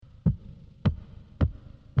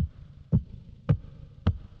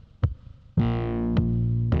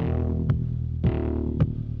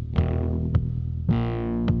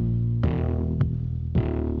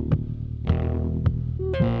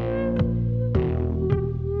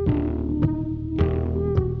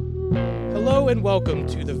Hello and welcome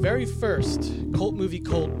to the very first Cult Movie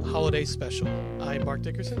Cult Holiday Special. I'm Mark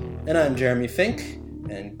Dickerson. And I'm Jeremy Fink.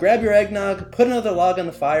 And grab your eggnog, put another log on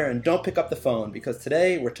the fire, and don't pick up the phone, because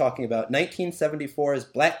today we're talking about 1974's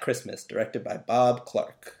Black Christmas, directed by Bob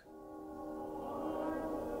Clark.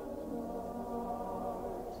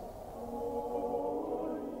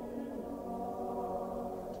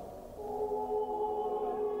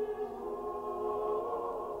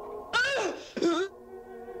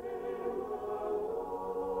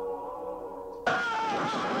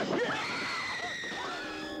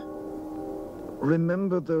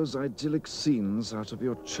 Remember those idyllic scenes out of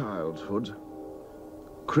your childhood?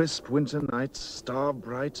 Crisp winter nights, star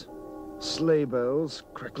bright, sleigh bells,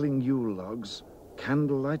 crackling Yule logs,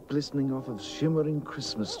 candlelight glistening off of shimmering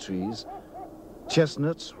Christmas trees,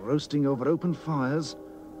 chestnuts roasting over open fires,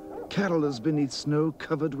 carolers beneath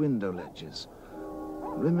snow-covered window ledges.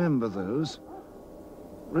 Remember those.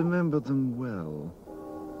 Remember them well.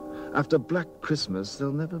 After Black Christmas,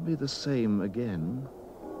 they'll never be the same again.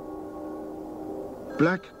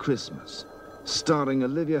 Black Christmas, starring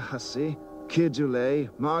Olivia Hussey, Keir Dullea,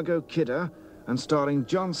 Margot Kidder, and starring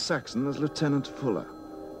John Saxon as Lieutenant Fuller.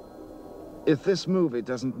 If this movie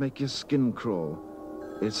doesn't make your skin crawl,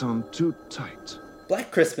 it's on too tight.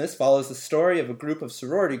 Black Christmas follows the story of a group of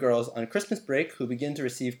sorority girls on Christmas break who begin to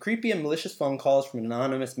receive creepy and malicious phone calls from an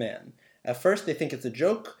anonymous man. At first, they think it's a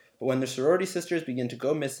joke, but when their sorority sisters begin to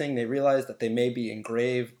go missing, they realize that they may be in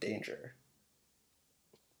grave danger.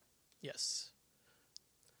 Yes.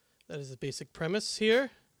 That is the basic premise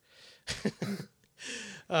here.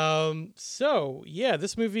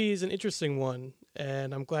 This movie is an interesting one,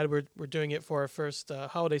 and I'm glad we're doing it for our first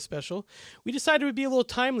holiday special. We decided it would be a little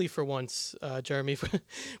timely for once, Jeremy,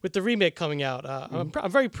 with the remake coming out. I'm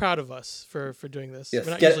very proud of us for doing this. Yes,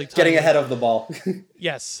 we're not getting ahead of the ball.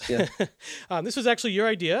 Yes. Yeah. This was actually your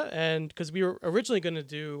idea, and because we were originally going to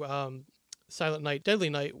do Silent Night, Deadly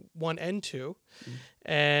Night 1 and 2,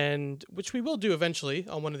 and which we will do eventually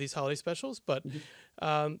on one of these holiday specials, but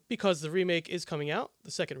because the remake is coming out,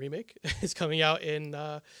 the second remake is coming out in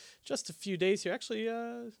just a few days here. Actually,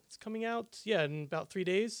 it's coming out, in about 3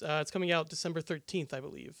 days. It's coming out December 13th, I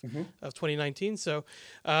believe, of 2019. So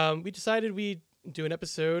we decided we'd do an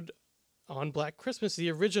episode on Black Christmas, the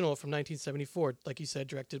original from 1974, like you said,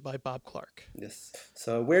 directed by Bob Clark. Yes.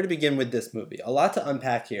 So where to begin with this movie? A lot to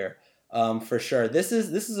unpack here, for sure. This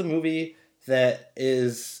is a movie that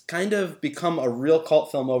is kind of become a real cult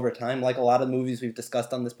film over time, like a lot of movies we've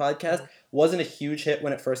discussed on this podcast. Wasn't a huge hit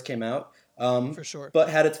when it first came out, for sure, but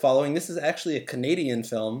had its following. This is actually a Canadian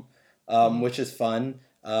film, which is fun.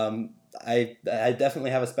 I definitely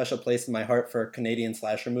have a special place in my heart for Canadian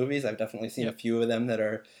slasher movies. I've definitely seen a few of them that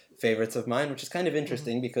are favorites of mine, which is kind of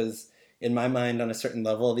interesting because in my mind, on a certain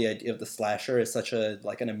level, the idea of the slasher is such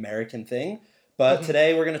an American thing. But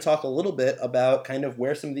today we're going to talk a little bit about kind of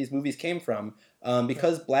where some of these movies came from.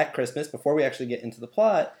 Because Black Christmas, before we actually get into the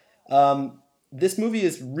plot, this movie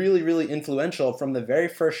is really, really influential from the very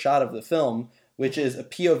first shot of the film, which is a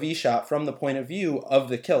POV shot from the point of view of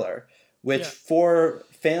the killer, which for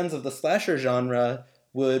fans of the slasher genre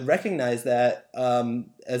would recognize that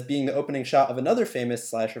as being the opening shot of another famous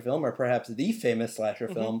slasher film, or perhaps the famous slasher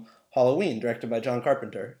film, Halloween, directed by John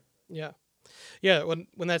Carpenter. Yeah. Yeah,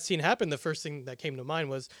 when that scene happened, the first thing that came to mind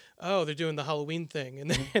was, oh, they're doing the Halloween thing.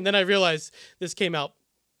 And then I realized this came out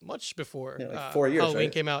much before 4 years, Halloween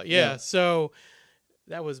right? came out. Yeah, so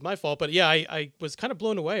that was my fault. But yeah, I was kind of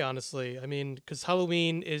blown away, honestly. I mean, because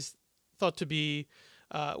Halloween is thought to be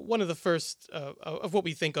one of the first of what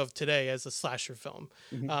we think of today as a slasher film.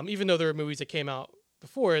 Even though there are movies that came out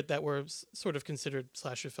before it that were sort of considered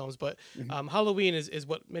slasher films, but Halloween is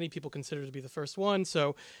what many people consider to be the first one.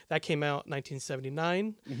 So that came out in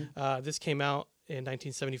 1979. This came out in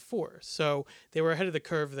 1974. So they were ahead of the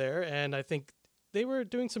curve there, and I think they were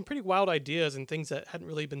doing some pretty wild ideas and things that hadn't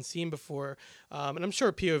really been seen before. And I'm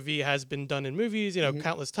sure POV has been done in movies,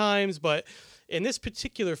 countless times, but in this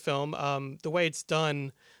particular film, the way it's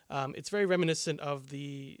done, it's very reminiscent of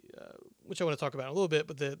the, which I want to talk about in a little bit,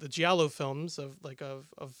 but the Giallo films of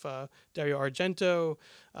Dario Argento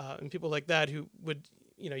and people like that who would,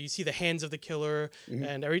 you see the hands of the killer,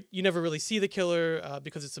 and you never really see the killer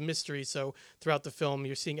because it's a mystery. So throughout the film,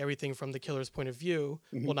 you're seeing everything from the killer's point of view.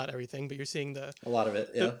 Well, not everything, but you're seeing a lot of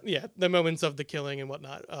it. The moments of the killing and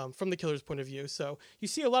whatnot from the killer's point of view. So you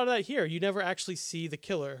see a lot of that here. You never actually see the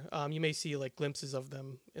killer. You may see like glimpses of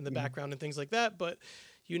them in the background and things like that, but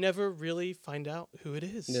you never really find out who it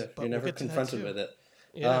is. Yeah, but you're never confronted with it.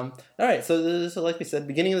 Yeah. All right, so like we said,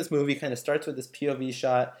 beginning of this movie kind of starts with this POV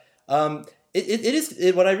shot.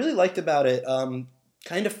 What I really liked about it,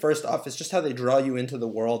 kind of first off, is just how they draw you into the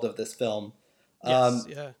world of this film. Yes,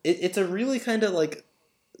 yeah. It's a really kind of like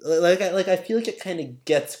I feel like it kind of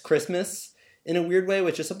gets Christmas in a weird way,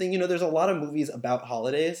 which is something, there's a lot of movies about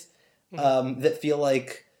holidays that feel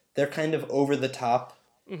like they're kind of over the top.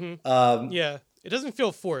 Yeah. It doesn't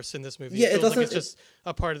feel forced in this movie. Yeah, it feels doesn't. Like it's just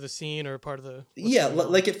a part of the scene or a part of the.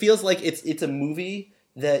 Like it feels like it's a movie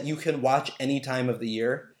that you can watch any time of the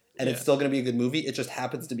year, and it's still going to be a good movie. It just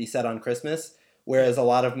happens to be set on Christmas, whereas a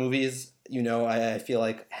lot of movies, I feel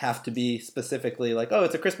like have to be specifically like, oh,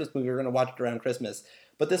 it's a Christmas movie, we're going to watch it around Christmas.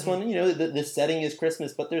 But this one, the setting is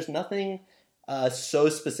Christmas, but there's nothing so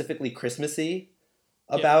specifically Christmassy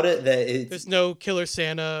about it that there's no killer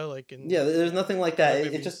Santa there's nothing like that.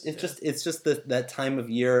 It's just that time of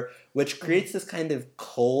year, which creates this kind of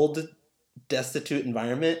cold, destitute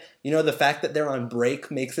environment. The fact that they're on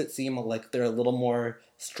break makes it seem like they're a little more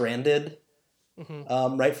stranded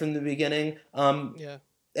right from the beginning. And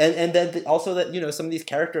then also that some of these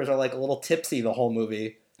characters are like a little tipsy the whole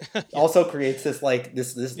movie. Also creates this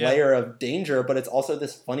layer of danger, but it's also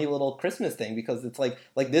this funny little Christmas thing because it's like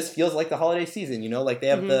this feels like the holiday season. Like they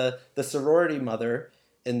have the sorority mother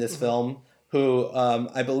in this film who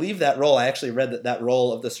I believe that role. I actually read that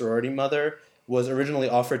role of the sorority mother was originally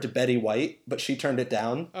offered to Betty White, but she turned it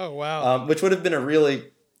down. Oh wow! Which would have been a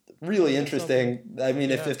really interesting. I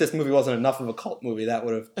mean, if this movie wasn't enough of a cult movie, that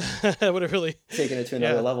would have really taken it to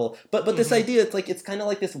another level. But this idea, it's kind of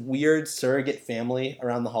like this weird surrogate family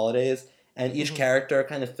around the holidays, and each character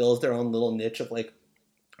kind of fills their own little niche of like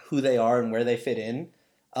who they are and where they fit in.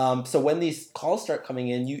 So when these calls start coming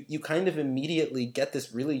in, you kind of immediately get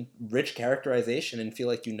this really rich characterization and feel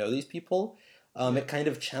like these people. It kind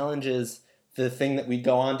of challenges the thing that we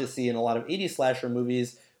go on to see in a lot of 80s slasher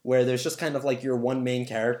movies, where there's just kind of like your one main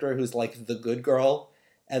character who's like the good girl,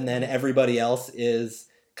 and then everybody else is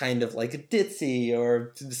kind of like ditzy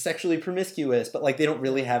or sexually promiscuous, but like they don't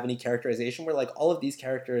really have any characterization, where like all of these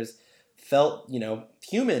characters felt,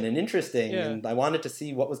 human and interesting, and I wanted to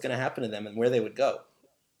see what was going to happen to them and where they would go.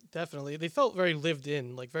 Definitely. They felt very lived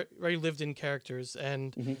in, like very, very lived in characters,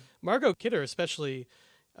 and Margot Kidder especially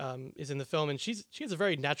is in the film, and she has a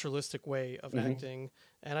very naturalistic way of acting,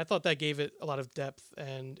 and I thought that gave it a lot of depth,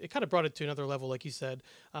 and it kind of brought it to another level, like you said.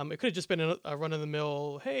 It could have just been a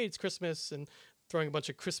run-of-the-mill, hey, it's Christmas, and throwing a bunch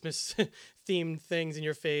of Christmas themed things in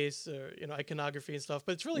your face, or iconography and stuff,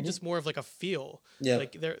 but it's really just more of like a feel.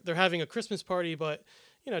 Like they're having a Christmas party, but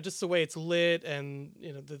just the way it's lit and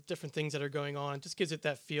the different things that are going on just gives it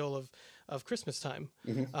that feel of Christmas time.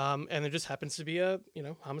 And there just happens to be a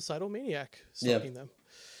homicidal maniac stalking them.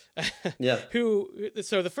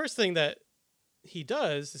 So the first thing that he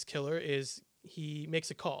does, this killer, is he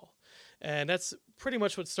makes a call, and that's pretty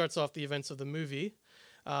much what starts off the events of the movie.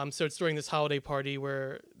 So it's during this holiday party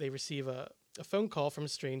where they receive a phone call from a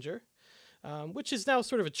stranger, which is now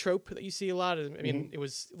sort of a trope that you see a lot. I mean, it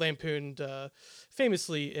was lampooned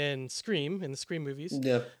famously in the Scream movies.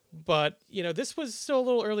 Yeah. But, this was still a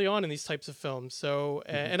little early on in these types of films. So,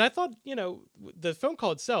 and I thought, the phone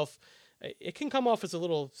call itself, it can come off as a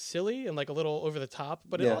little silly and like a little over the top,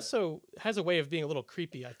 but it also has a way of being a little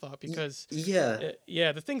creepy, I thought, because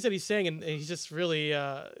the things that he's saying, and he's just really,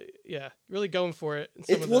 really going for it.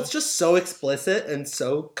 It's just so explicit and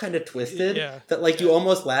so kind of twisted that like you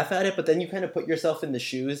almost laugh at it, but then you kind of put yourself in the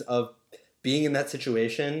shoes of being in that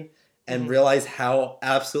situation and realize how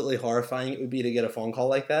absolutely horrifying it would be to get a phone call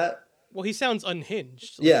like that. Well, he sounds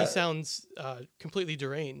unhinged. He sounds completely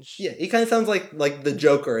deranged. Yeah, he kind of sounds like the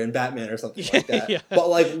Joker in Batman or something like that. But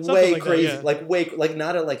like way crazy, like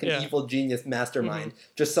not an evil genius mastermind,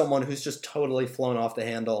 just someone who's just totally flown off the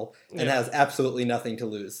handle and has absolutely nothing to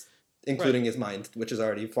lose, including his mind, which is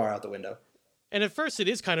already far out the window. And at first, it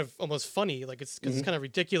is kind of almost funny, like it's kind of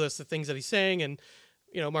ridiculous, the things that he's saying, and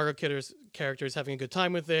Margot Kidder's character is having a good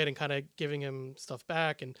time with it and kind of giving him stuff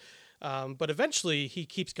back, and. But eventually he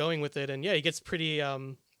keeps going with it, and he gets pretty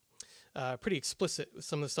explicit with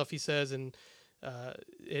some of the stuff he says, and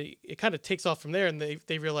it kind of takes off from there, and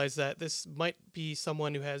they realize that this might be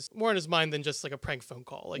someone who has more on his mind than just like a prank phone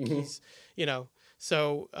call. Like he's,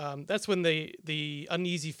 so that's when the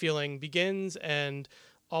uneasy feeling begins, and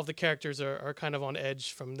all the characters are kind of on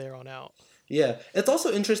edge from there on out. Yeah, it's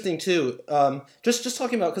also interesting too. Just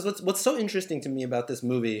talking about, because what's so interesting to me about this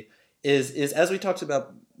movie is as we talked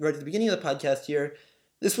about right at the beginning of the podcast here,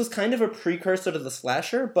 this was kind of a precursor to the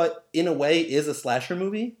slasher, but in a way is a slasher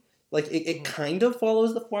movie. Like it kind of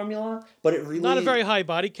follows the formula, but it really not a very high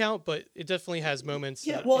body count, but it definitely has moments.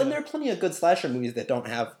 Yeah, and there are plenty of good slasher movies that don't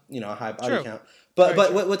have a high body count.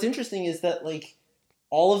 But what's interesting is that like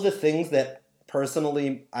all of the things that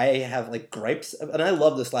personally, I have like gripes, and I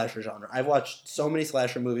love the slasher genre. I've watched so many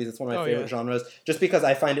slasher movies. It's one of my favorite genres, just because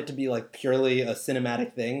I find it to be like purely a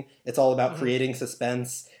cinematic thing. It's all about creating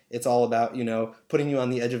suspense. It's all about, putting you on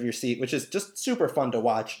the edge of your seat, which is just super fun to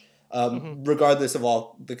watch, regardless of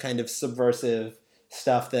all the kind of subversive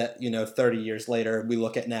stuff that 30 years later we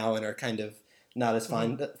look at now and are kind of not as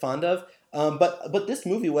fond of. But this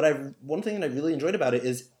movie, one thing that I really enjoyed about it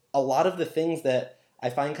is a lot of the things that I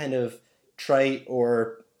find kind of trite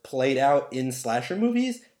or played out in slasher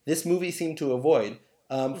movies, this movie seemed to avoid.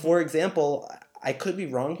 For example, I could be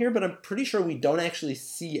wrong here, but I'm pretty sure we don't actually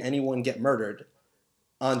see anyone get murdered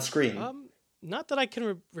on screen. Not that I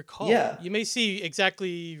can recall. Yeah. You may see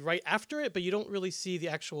exactly right after it, but you don't really see the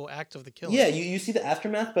actual act of the killing. Yeah, you see the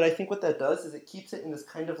aftermath, but I think what that does is it keeps it in this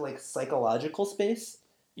kind of like psychological space.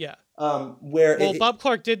 Yeah. Bob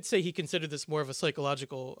Clark did say he considered this more of a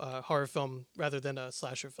psychological horror film rather than a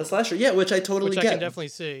slasher film. A slasher, yeah, which I totally get. I can definitely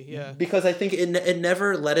see, yeah. Because I think it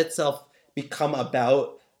never let itself become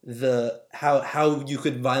about how you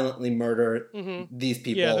could violently murder these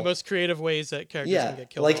people. Yeah, the most creative ways that characters can get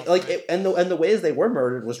killed. And the ways they were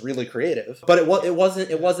murdered was really creative. But it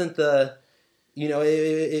wasn't the.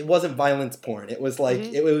 It wasn't violence porn. It was like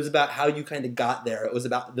it was about how you kind of got there. It was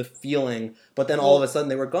about the feeling, but then all of a sudden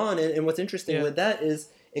they were gone. And what's interesting with that is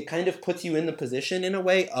it kind of puts you in the position in a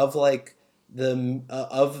way of like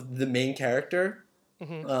of the main character,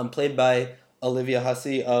 played by Olivia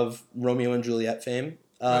Hussey of Romeo and Juliet fame.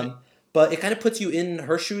 But it kind of puts you in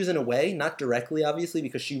her shoes in a way, not directly, obviously,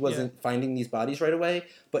 because she wasn't finding these bodies right away,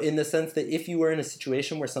 but in the sense that if you were in a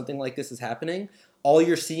situation where something like this is happening, all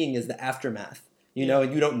you're seeing is the aftermath,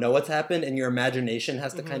 and you don't know what's happened, and your imagination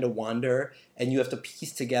has to kind of wander, and you have to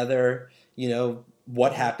piece together,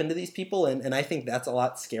 what happened to these people, and I think that's a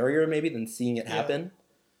lot scarier maybe than seeing it happen.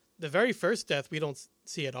 The very first death we don't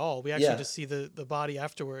see at all. We actually just see the body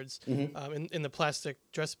afterwards in the plastic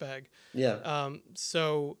dress bag.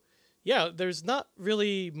 So, there's not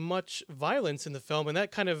really much violence in the film, and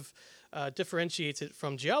that kind of differentiates it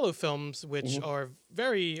from giallo films, which are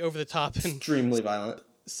very over the top and extremely violent,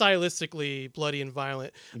 stylistically bloody and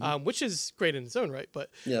violent, which is great in its own right, but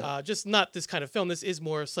just not this kind of film. This is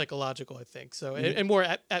more psychological, I think. So and more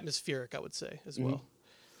atmospheric, I would say, as well.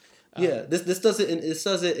 This does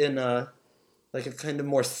it in like a kind of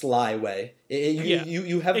more sly way.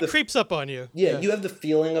 It creeps up on you. You have the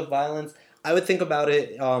feeling of violence. I would think about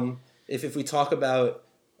it if we talk about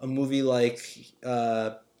a movie like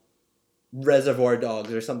Reservoir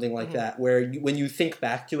Dogs or something like that, where when you think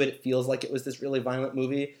back to it, it feels like it was this really violent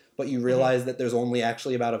movie, but you realize that there's only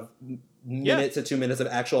actually about a minute to 2 minutes of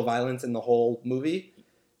actual violence in the whole movie.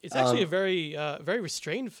 It's actually a very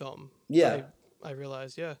restrained film. I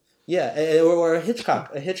realized, or a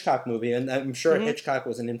Hitchcock movie, and I'm sure Hitchcock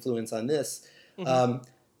was an influence on this,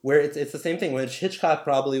 where it's the same thing, which Hitchcock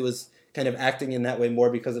probably was kind of acting in that way more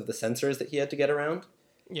because of the censors that he had to get around.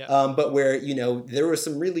 But where, there were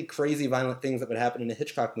some really crazy violent things that would happen in a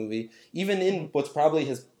Hitchcock movie, even in what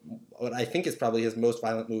I think is probably his most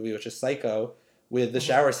violent movie, which is Psycho, with the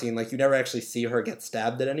shower scene. Like, you never actually see her get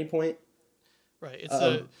stabbed at any point. Right.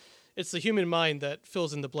 It's the human mind that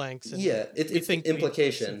fills in the blanks. And it's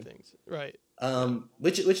implication. Things. Right.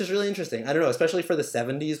 Which is really interesting. I don't know, especially for the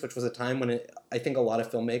 70s, which was a time when I think a lot of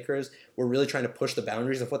filmmakers were really trying to push the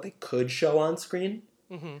boundaries of what they could show on screen.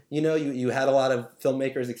 You had a lot of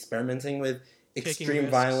filmmakers experimenting with extreme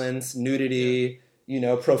violence, nudity,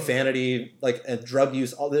 profanity, like drug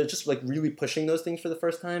use. They're just like really pushing those things for the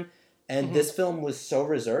first time. And this film was so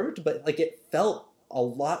reserved, but like it felt a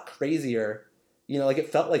lot crazier. Like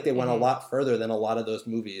it felt like they went a lot further than a lot of those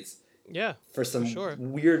movies. Yeah, for some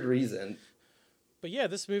weird reason. But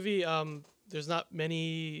this movie, there's not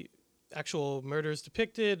many actual murders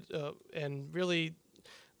depicted, and really,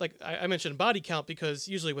 like I mentioned body count, because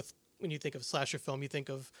usually when you think of slasher film, you think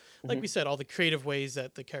of, like we said, all the creative ways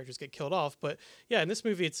that the characters get killed off. But in this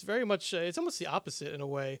movie, it's very much, it's almost the opposite in a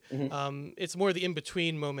way. It's more the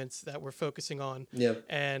in-between moments that we're focusing on.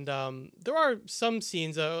 And there are some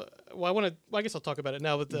scenes, I guess I'll talk about it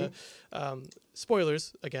now with the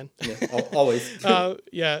spoilers again. Always.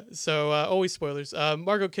 Always spoilers.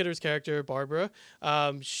 Margot Kidder's character, Barbara,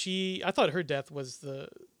 I thought her death was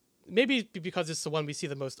maybe because it's the one we see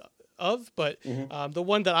the most of, but the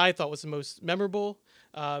one that I thought was the most memorable,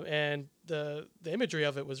 and the imagery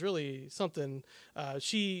of it was really something.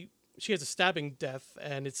 She has a stabbing death,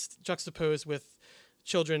 and it's juxtaposed with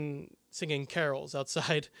children singing carols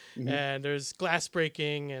outside, and there's glass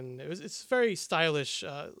breaking, and it's very stylish,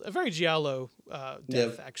 a very giallo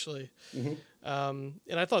death actually. And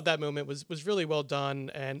I thought that moment was really well done,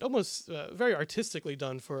 and almost very artistically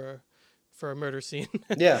done for a murder scene.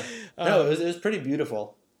 Yeah. No, it was pretty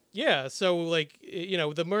beautiful. Yeah, so like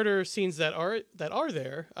the murder scenes that are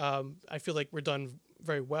there, I feel like were done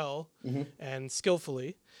very well and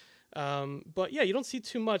skillfully. But yeah, you don't see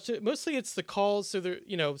too much. Mostly it's the calls. So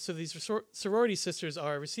so these sorority sisters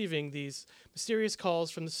are receiving these mysterious calls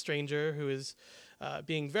from the stranger who is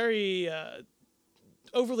being very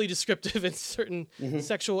overly descriptive in certain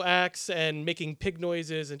sexual acts and making pig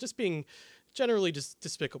noises and just being generally just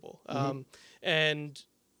despicable. And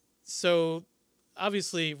so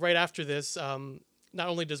obviously right after this, not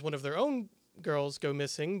only does one of their own girls go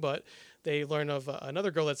missing, but they learn of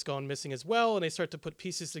another girl that's gone missing as well, and they start to put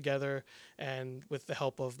pieces together. And with the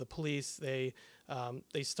help of the police, they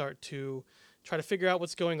start to try to figure out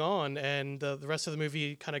what's going on. And the rest of the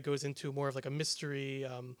movie kind of goes into more of like a mystery,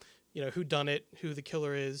 who done it, who the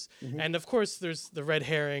killer is, and of course there's the red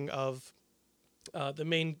herring of the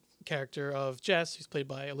main character of Jess, who's played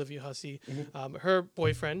by Olivia Hussey, her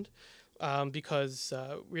boyfriend, because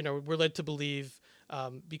we're led to believe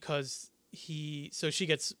because she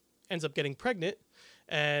ends up getting pregnant,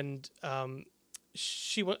 and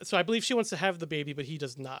so I believe she wants to have the baby, but he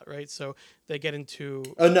does not, right? So they get into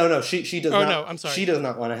no, she does not. No, I'm sorry, she does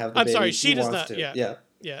not want to have the baby. I'm sorry, she does wants not. to.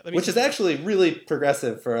 Yeah. Which is actually really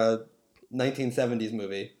progressive for a 1970s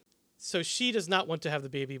movie. So she does not want to have the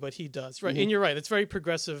baby, but he does, right? And you're right; it's very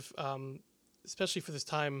progressive, especially for this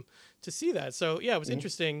time to see that. So yeah, it was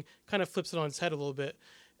interesting. Kind of flips it on its head a little bit,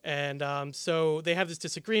 and so they have this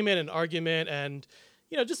disagreement and argument, and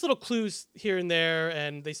just little clues here and there,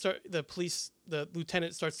 and the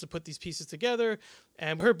lieutenant starts to put these pieces together,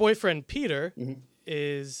 and her boyfriend Peter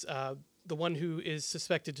is the one who is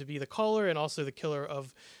suspected to be the caller and also the killer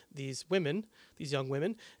of these young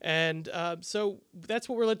women, and so that's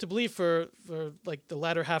what we're led to believe for like the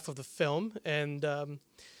latter half of the film, and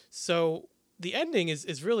so the ending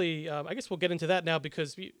is really, I guess we'll get into that now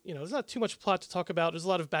because there's not too much plot to talk about. There's a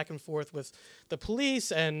lot of back and forth with the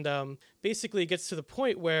police, and basically it gets to the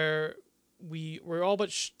point where we're all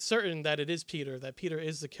but certain that it is Peter, that Peter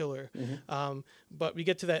is the killer. But we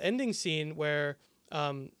get to that ending scene where,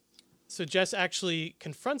 so Jess actually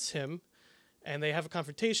confronts him, and they have a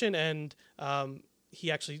confrontation, and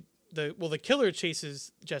he actually, the killer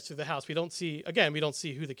chases Jess through the house. We don't see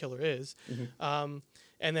who the killer is.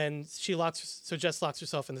 And then Jess locks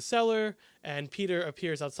herself in the cellar, and Peter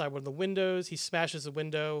appears outside one of the windows. He smashes a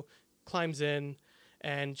window, climbs in,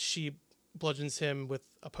 and she bludgeons him with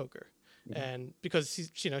a poker. And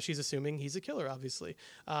because she's assuming he's a killer, obviously.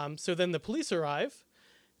 So then the police arrive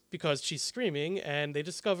because she's screaming, and they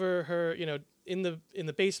discover her, in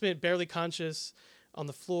the basement, barely conscious, on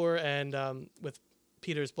the floor, and with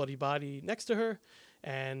Peter's bloody body next to her,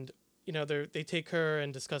 and they take her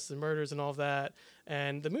and discuss the murders and all of that.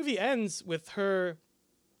 And the movie ends with her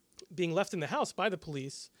being left in the house by the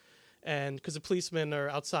police, and because the policemen are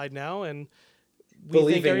outside now, and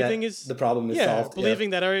we think everything is the problem is solved. Believing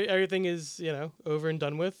that everything is over and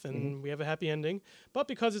done with, and we have a happy ending. But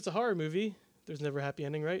because it's a horror movie, there's never a happy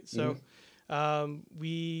ending, right? So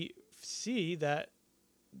we see that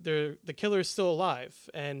the killer is still alive,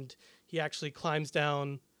 and he actually climbs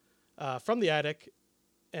down from the attic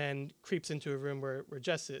and creeps into a room where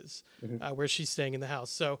Jess is, where she's staying in the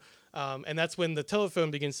house. So, and that's when the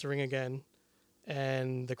telephone begins to ring again,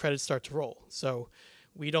 and the credits start to roll. So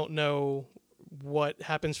we don't know what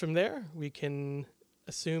happens from there. We can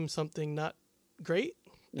assume something not great.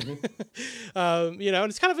 And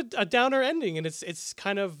it's kind of a downer ending, and it's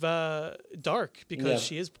kind of dark because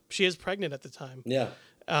she is pregnant at the time.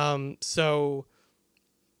 So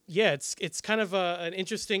yeah, it's kind of an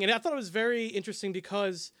interesting, and I thought it was very interesting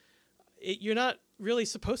because you're not really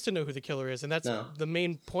supposed to know who the killer is, and that's the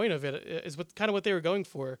main point of it. Is what they were going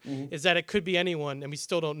for, is that it could be anyone, and we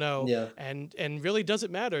still don't know. And really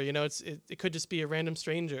doesn't matter. It could just be a random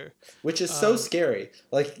stranger, which is so scary.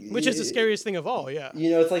 Which is the scariest thing of all. Yeah.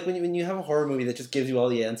 It's like when you have a horror movie that just gives you all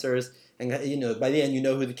the answers, and by the end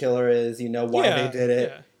who the killer is, why they did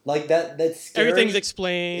it. Yeah. Like that's scary. Everything's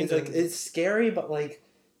explained. It's scary, but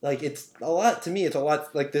it's a lot to me. It's a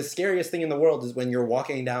lot like the scariest thing in the world is when you're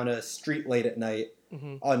walking down a street late at night,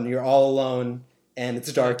 you're all alone and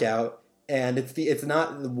it's dark out, and it's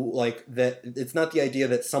not the idea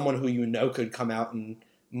that someone who could come out and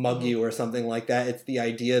mug you or something like that. It's the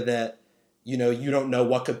idea that you don't know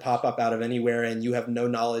what could pop up out of anywhere, and you have no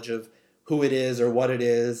knowledge of who it is or what it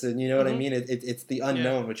is, and what I mean. It's the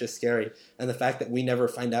unknown, which is scary, and the fact that we never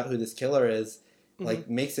find out who this killer is.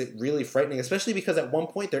 Makes it really frightening, especially because at one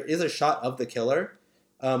point there is a shot of the killer.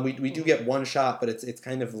 We do get one shot, but it's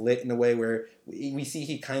kind of lit in a way where we see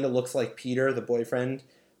he kind of looks like Peter, the boyfriend.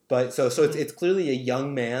 But so it's clearly a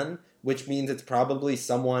young man, which means it's probably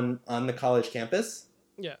someone on the college campus.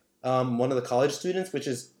 Yeah. One of the college students, which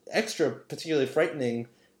is extra particularly frightening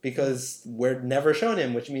because we're never shown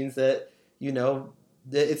him, which means that, you know,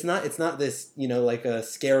 it's not this, you know, like a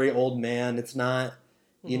scary old man. It's not,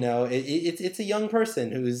 you know, it's a young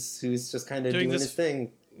person who's just kind of doing his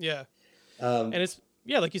thing. Yeah. And it's,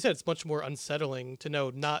 yeah, like you said, it's much more unsettling to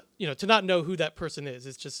not know who that person is.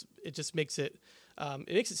 It just makes it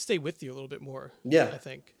stay with you a little bit more. Yeah. I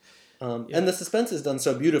think. And the suspense is done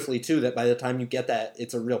so beautifully too that by the time you get that,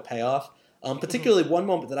 it's a real payoff. Particularly one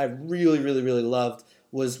moment that I really, really, really loved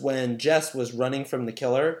was when Jess was running from the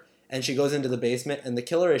killer and she goes into the basement and the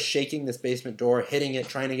killer is shaking this basement door, hitting it,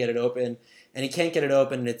 trying to get it open, and he can't get it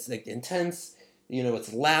open. And it's like intense, you know,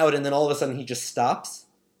 it's loud, and then all of a sudden he just stops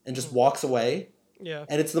and just walks away. Yeah.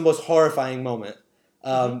 And it's the most horrifying moment.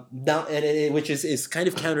 Which is kind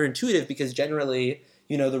of counterintuitive because generally,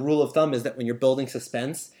 you know, the rule of thumb is that when you're building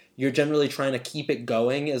suspense, you're generally trying to keep it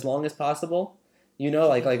going as long as possible. You know,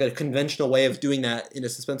 like a conventional way of doing that in a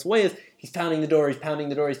suspenseful way is he's pounding the door,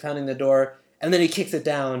 and then he kicks it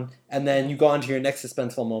down, and then you go on to your next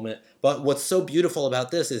suspenseful moment. But what's so beautiful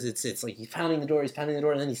about this is it's like he's pounding the door,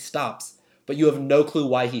 and then he stops. But you have no clue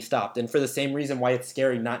why he stopped. And for the same reason why it's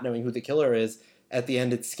scary not knowing who the killer is, at the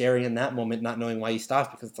end it's scary in that moment not knowing why he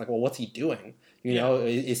stopped, because it's like, well, what's he doing? You know,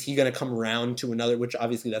 is he going to come around to another, which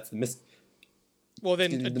obviously that's the Well,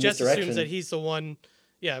 then Jess assumes that he's the one,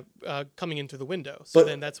 coming into the window. So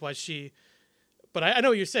then that's why she... But I know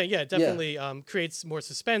what you're saying. Yeah, it definitely creates more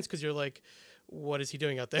suspense because you're like, what is he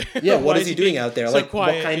doing out there? Yeah, what is he doing out there? So like,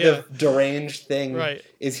 quiet, what kind of deranged thing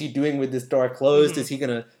is he doing with this door closed? Is he going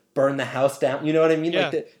to burn the house down? You know what I mean? Yeah.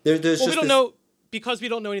 Like, there's we don't know, because we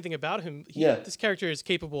don't know anything about him. This character is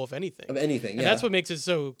capable of anything. And that's what makes it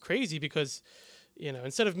so crazy because... You know,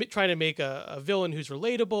 instead of trying to make a villain who's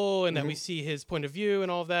relatable and that we see his point of view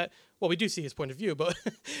and all of that, well, we do see his point of view, but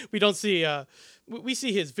we don't see we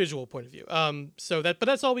see his visual point of view. But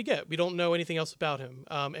that's all we get. We don't know anything else about him,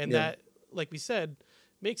 that, like we said,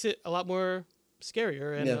 makes it a lot more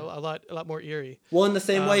scarier and a lot more eerie. Well, in the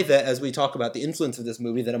same way that as we talk about the influence of this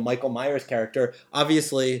movie, that a Michael Myers character,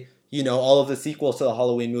 obviously. You know, all of the sequels to the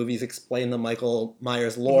Halloween movies explain the Michael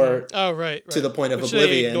Myers lore to the point of oblivion.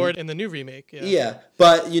 They ignored in the new remake. Yeah,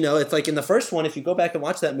 but, you know, it's like in the first one, if you go back and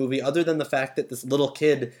watch that movie, other than the fact that this little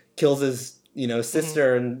kid kills his, you know,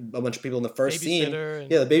 sister and a bunch of people in the first scene.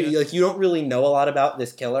 The baby, like, you don't really know a lot about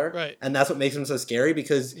this killer. Right. And that's what makes him so scary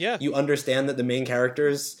because you understand that the main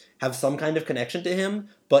characters have some kind of connection to him,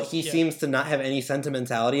 but he seems to not have any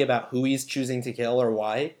sentimentality about who he's choosing to kill or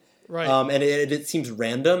why. Right. And it seems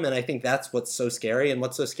random, and I think that's what's so scary, and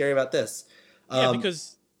what's so scary about this.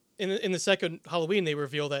 Because in the second Halloween, they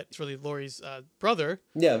reveal that it's really Laurie's brother.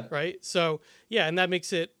 Yeah. Right? So, and that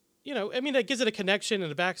makes it, you know, I mean, that gives it a connection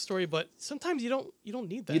and a backstory, but sometimes you don't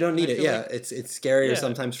need that. You don't need it, like, it's scarier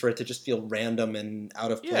sometimes for it to just feel random and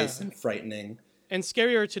out of place and frightening. And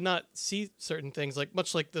scarier to not see certain things,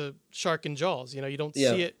 much like the shark in Jaws. You know, you don't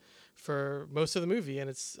see it for most of the movie, and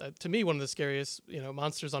it's to me one of the scariest, you know,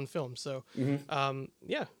 monsters on film. So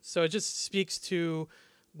so it just speaks to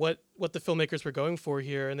what the filmmakers were going for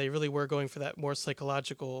here, and they really were going for that more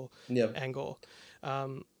psychological angle.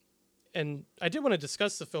 And I did want to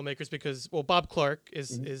discuss the filmmakers because, well, Bob Clark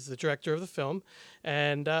is the director of the film,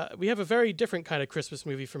 and we have a very different kind of Christmas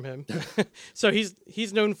movie from him. So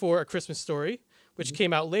he's known for A Christmas Story, which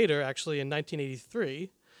came out later, actually in 1983.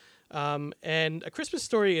 And A Christmas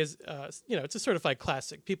Story is, it's a certified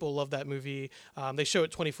classic. People love that movie. They show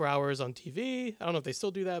it 24 hours on TV. I don't know if they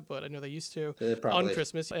still do that, but I know they used to on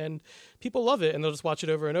Christmas. And people love it, and they'll just watch it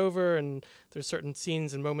over and over. And there's certain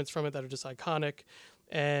scenes and moments from it that are just iconic.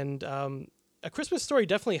 And A Christmas Story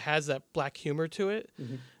definitely has that black humor to it.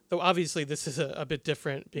 Though obviously this is a bit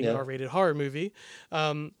different, being an R-rated horror movie.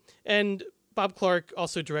 And Bob Clark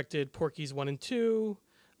also directed Porky's 1 and 2.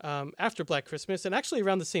 After Black Christmas, and actually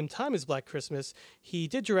around the same time as Black Christmas, he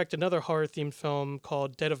did direct another horror-themed film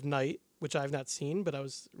called Dead of Night, which I've not seen, but I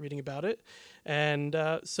was reading about it. And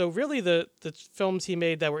so really the films he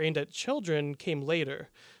made that were aimed at children came later.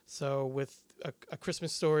 So with A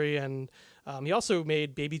Christmas Story, and he also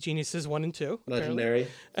made Baby Geniuses 1 and 2. Legendary.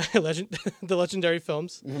 The legendary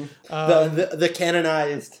films. The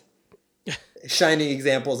canonized shining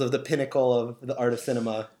examples of the pinnacle of the art of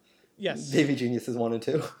cinema. Yes. Baby Geniuses 1 and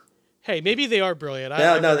 2. Hey, maybe they are brilliant.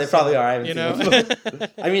 No, they probably are. I haven't seen them.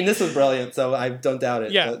 I mean, this was brilliant, so I don't doubt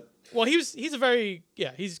it. Yeah. But. Well, he's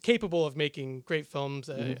he's capable of making great films,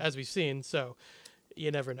 as we've seen, so you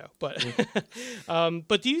never know. But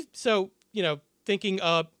but thinking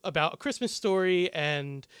about A Christmas Story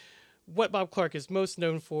and what Bob Clark is most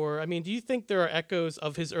known for, I mean, do you think there are echoes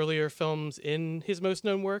of his earlier films in his most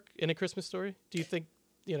known work, In A Christmas Story? Do you think,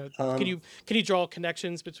 can you draw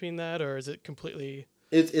connections between that, or is it completely?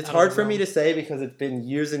 It's hard for me to say because it's been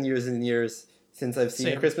years and years and years since I've seen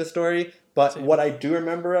A Christmas Story. But what I do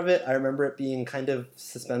remember of it, I remember it being kind of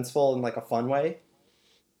suspenseful in like a fun way.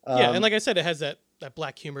 Yeah, and like I said, it has that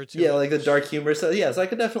black humor to it. Yeah, like the dark humor. So I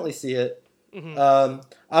could definitely see it. Mm-hmm.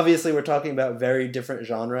 Obviously, we're talking about very different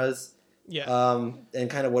genres. Yeah. And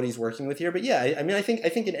kind of what he's working with here. But yeah, I mean, I think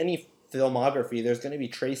in any filmography, there's going to be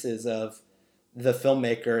traces of the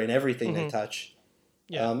filmmaker in everything they touch.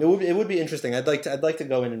 Yeah. It would be interesting. I'd like to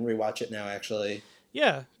go in and rewatch it now, actually.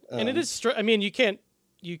 Yeah, and it is. I mean, you can't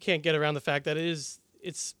get around the fact that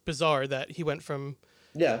it's bizarre that he went from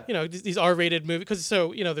these R-rated movies, because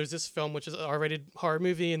there's this film which is an R-rated horror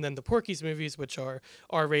movie, and then the Porky's movies which are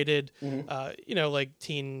R-rated, like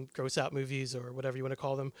teen gross out movies or whatever you want to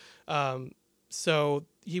call them. So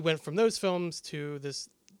he went from those films to this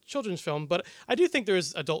children's film, but I do think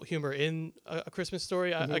there's adult humor in A Christmas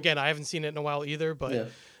Story. Again, I haven't seen it in a while either,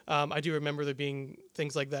 but I do remember there being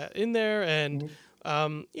things like that in there, and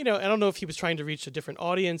I don't know if he was trying to reach a different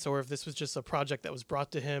audience or if this was just a project that was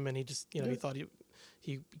brought to him and he just he thought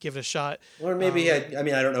he give it a shot. Or maybe I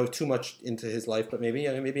don't know too much into his life, but maybe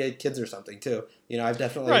he had kids or something too. I've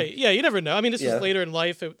definitely right. Yeah, you never know. I mean, this was later in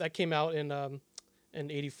life. That came out in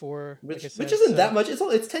 #84, which isn't that much.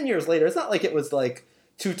 It's 10 years later. It's not like it was like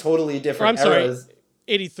two totally different eras.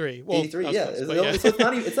 83. Well, 83. Yeah. So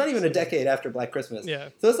it's not even a decade after Black Christmas. Yeah.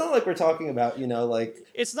 So it's not like we're talking about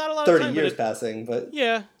it's not a lot 30 of time, years passing, but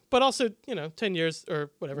yeah. But also 10 years or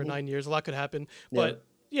whatever 9 years, a lot could happen. But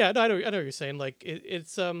yeah, no, I know what you're saying. Like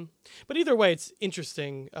it's but either way, it's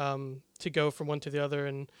interesting to go from one to the other.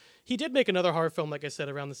 And he did make another horror film, like I said,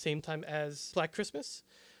 around the same time as Black Christmas.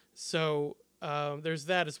 So there's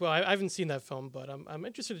that as well. I haven't seen that film, but I'm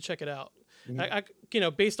interested to check it out. I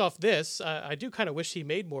based off this, I do kind of wish he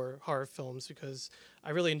made more horror films because I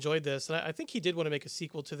really enjoyed this, and I think he did want to make a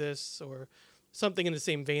sequel to this or something in the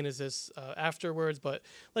same vein as this afterwards. But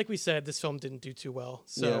like we said, this film didn't do too well,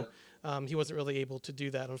 so he wasn't really able to do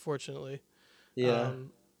that, unfortunately. Yeah.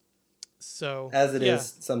 So as it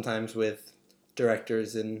is sometimes with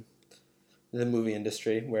directors in the movie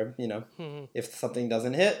industry, where if something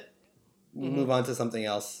doesn't hit, you move on to something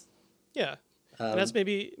else. Yeah. And that's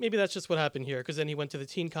maybe that's just what happened here, because then he went to the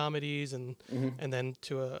teen comedies and then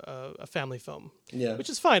to a family film, which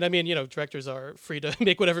is fine. I mean, directors are free to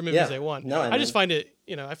make whatever movies they want. No, I just find it,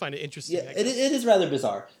 I find it interesting. Yeah, it is rather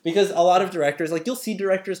bizarre because a lot of directors, like you'll see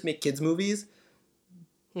directors make kids movies,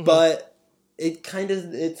 but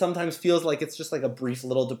it sometimes feels like it's just like a brief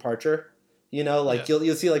little departure.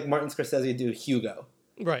 You'll see like Martin Scorsese do Hugo.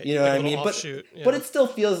 Right. You know what I mean? But it still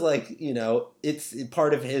feels like, it's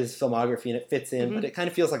part of his filmography and it fits in, but it kind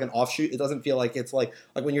of feels like an offshoot. It doesn't feel like it's like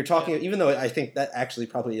when you're talking, even though I think that actually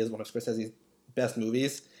probably is one of Scorsese's best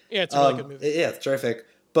movies. Yeah, it's a really good movie. Yeah, it's terrific.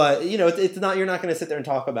 But, it's not, you're not going to sit there and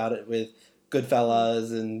talk about it with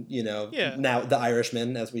Goodfellas and, now The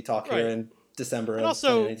Irishman as we talk here in December of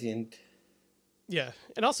 2019. Yeah,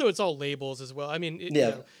 and also it's all labels as well. I mean,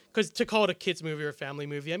 because to call it a kids movie or a family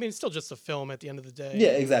movie, I mean, it's still just a film at the end of the day. Yeah,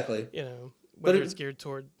 exactly. Whether it's geared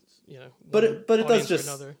toward, but it does just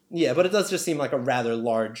but it does just seem like a rather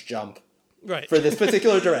large jump, right, for this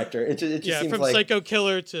particular director. It just seems from like Psycho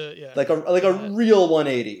Killer to like a real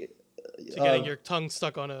 180 to getting your tongue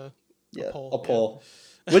stuck on a pole,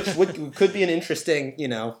 which could be an interesting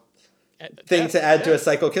thing to add to a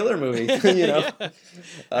Psycho Killer movie. Actually,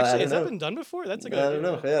 has that been done before? That's a good idea.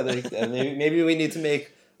 I don't know. Yeah, maybe we need to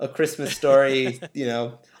make A Christmas Story.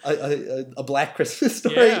 A Black Christmas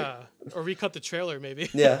Story. Yeah, or recut the trailer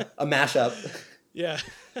maybe. Yeah, a mashup. Yeah.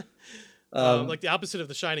 Like the opposite of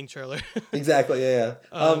the Shining trailer. Exactly. Yeah.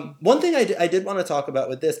 One thing I did want to talk about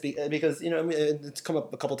with this because it's come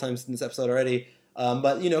up a couple times in this episode already.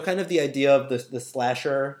 But kind of the idea of the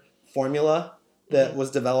slasher formula that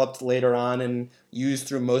was developed later on and used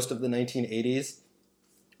through most of the 1980s.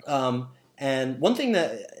 And one thing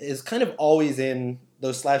that is kind of always in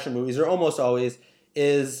those slasher movies, or almost always,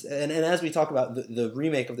 is, and as we talk about the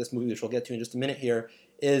remake of this movie, which we'll get to in just a minute here,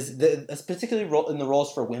 is particularly in the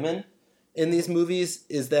roles for women in these movies,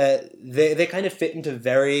 is that they kind of fit into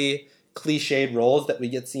very cliched roles that we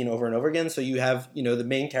get seen over and over again. So you have, the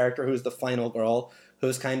main character who's the final girl,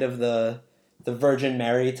 who's kind of the Virgin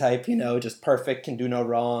Mary type, just perfect, can do no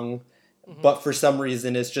wrong, but for some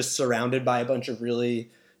reason is just surrounded by a bunch of really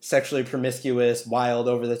sexually promiscuous, wild,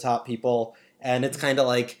 over-the-top people. And it's kind of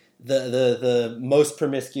like the most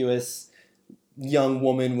promiscuous young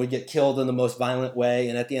woman would get killed in the most violent way,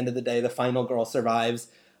 and at the end of the day, the final girl survives.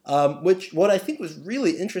 Which, what I think was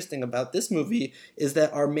really interesting about this movie is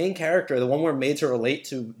that our main character, the one we're made to relate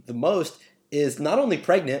to the most, is not only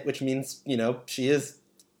pregnant, which means, she is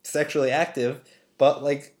sexually active, but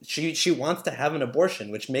like she wants to have an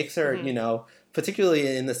abortion, which makes her,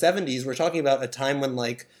 particularly in the 70s, we're talking about a time when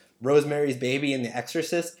like Rosemary's Baby and The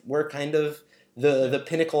Exorcist were kind of the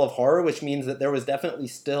pinnacle of horror, which means that there was definitely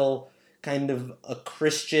still kind of a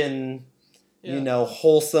Christian,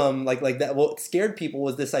 wholesome, like that. What scared people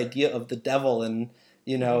was this idea of the devil and,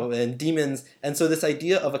 and demons. And so this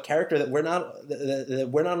idea of a character that we're not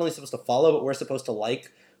only supposed to follow, but we're supposed to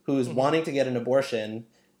like, who's wanting to get an abortion,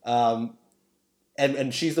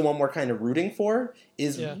 and she's the one we're kind of rooting for,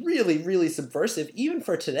 is really, really subversive, even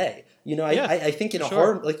for today. I think in a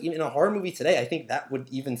horror, like in a horror movie today, I think that would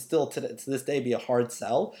even still to this day be a hard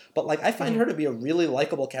sell. But like, I find her to be a really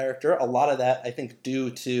likable character. A lot of that, I think, due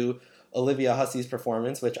to Olivia Hussey's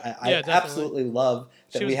performance, which I absolutely love.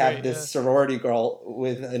 That we have this sorority girl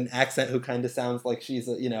with an accent who kind of sounds like she's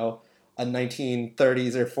a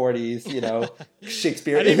 1930s or 40s,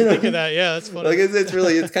 Shakespeare. I didn't think of that. Yeah, that's funny. Like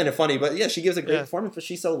it's kind of funny, but yeah, she gives a great performance. But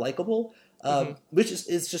she's so likable, which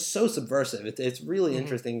is just so subversive. It's really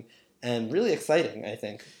interesting and really exciting, I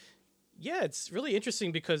think. Yeah, it's really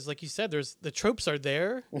interesting because, like you said, there's the tropes are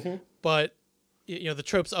there, but the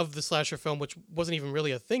tropes of the slasher film, which wasn't even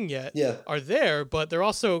really a thing yet, are there, but they're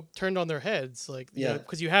also turned on their heads. Like,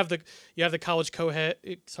 because you have the college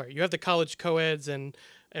co-eds and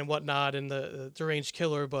whatnot, and the deranged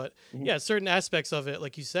killer, but certain aspects of it,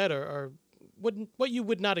 like you said, are what you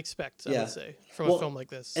would not expect, I would say, from a film like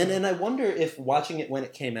this. So. And I wonder if watching it when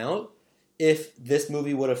it came out, if this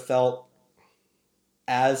movie would have felt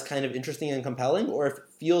as kind of interesting and compelling, or if it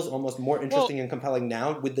feels almost more interesting and compelling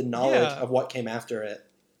now with the knowledge of what came after it.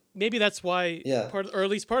 Maybe that's why, or at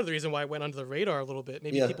least part of the reason why it went under the radar a little bit.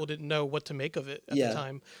 Maybe people didn't know what to make of it at the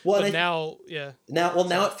time. Well, but now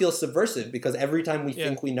it feels subversive because every time we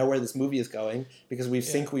think we know where this movie is going, because we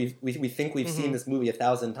think we've seen this movie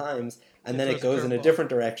 1,000 times, and then it goes in a different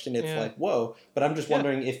direction. It's like, whoa! But I'm just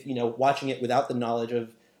wondering if watching it without the knowledge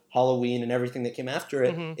of Halloween and everything that came after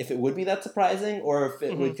it, if it would be that surprising, or if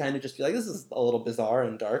it would kind of just be like, this is a little bizarre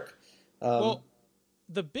and dark. Well,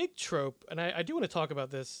 the big trope, and I do want to talk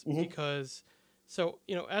about this because,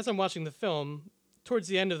 as I'm watching the film, towards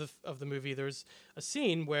the end of the movie, there's a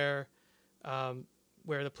scene where the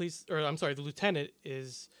lieutenant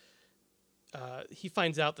is. He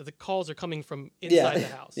finds out that the calls are coming from inside the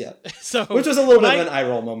house. Yeah. So, which was a little bit of an eye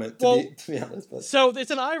roll moment, to be honest. But. So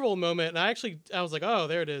it's an eye roll moment, and I was like, oh,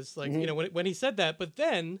 there it is. Like, when he said that, but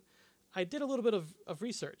then I did a little bit of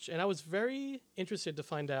research, and I was very interested to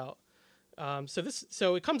find out.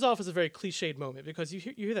 So it comes off as a very cliched moment because you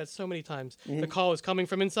hear that so many times. The call is coming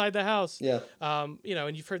from inside the house. Yeah. And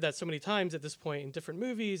you've heard that so many times at this point in different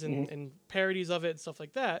movies and parodies of it and stuff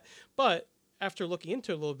like that. But after looking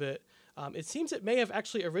into it a little bit, it seems it may have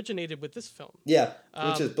actually originated with this film. Yeah,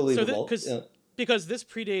 which is believable. Because this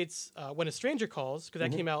predates When a Stranger Calls, because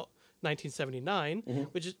that came out 1979,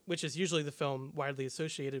 which is usually the film widely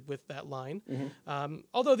associated with that line.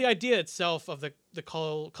 Although the idea itself of the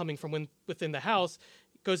call coming from within the house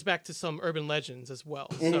goes back to some urban legends as well.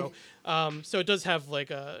 So it does have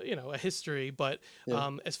like a history, but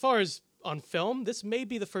as far as on film, this may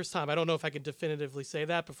be the first time. I don't know if I could definitively say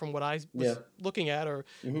that, but from what I was looking at or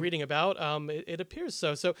reading about, it appears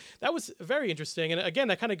so. So that was very interesting. And again,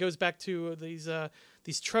 that kind of goes back to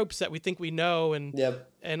these tropes that we think we know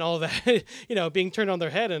and all that, being turned on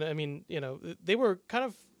their head. And I mean, they were kind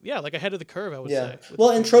of, like ahead of the curve, I would say. Well,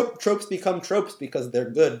 and tropes become tropes because they're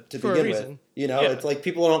good to begin with. It's like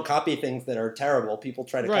people don't copy things that are terrible. People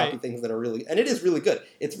try to copy things that are really, and it is really good.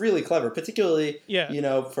 It's really clever, particularly,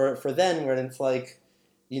 for then when it's like,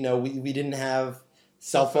 we didn't have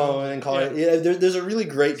cell phone and color. There's a really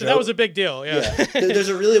great joke. That was a big deal. There's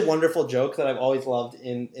a really wonderful joke that I've always loved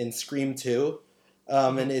in Scream 2.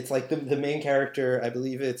 And it's like the main character, I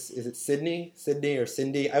believe is it Sydney or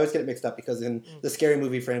Cindy? I always get it mixed up because in the Scary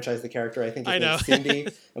Movie franchise, the character I think is Cindy,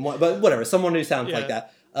 but whatever, someone who sounds like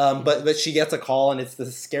that. But she gets a call and it's the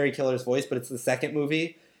scary killer's voice, but it's the second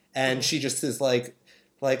movie, and she just is like,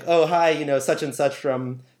 oh hi, such and such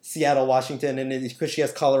from Seattle, Washington, and because she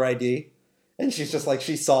has caller ID. And she's just like,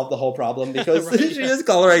 she solved the whole problem because she has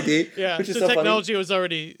caller ID. Which is so technology funny. Was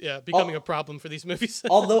already becoming a problem for these movies.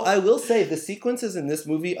 Although I will say the sequences in this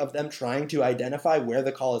movie of them trying to identify where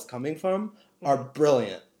the call is coming from are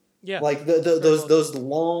brilliant. Yeah, like those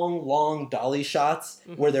long dolly shots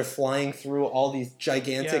where they're flying through all these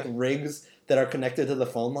gigantic rigs that are connected to the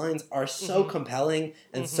phone lines are so compelling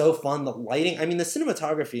and so fun. The lighting, I mean, the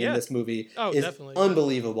cinematography in this movie is definitely.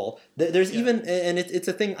 unbelievable. There's even, and it's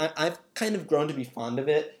a thing, I've kind of grown to be fond of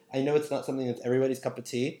it. I know it's not something that's everybody's cup of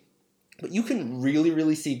tea, but you can really,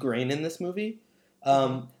 really see grain in this movie.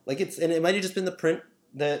 Like and it might have just been the print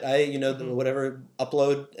that whatever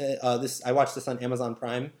upload, I watched this on Amazon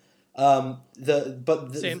Prime.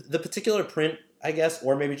 The particular print, I guess,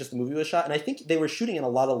 or maybe just the movie was shot, and I think they were shooting in a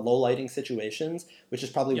lot of low lighting situations, which is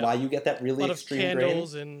probably why you get that really extreme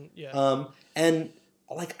candles grain. And and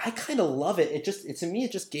like I kind of love it. To me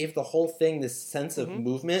it just gave the whole thing this sense of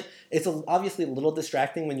movement. It's obviously a little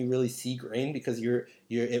distracting when you really see grain because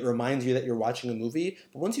it reminds you that you're watching a movie.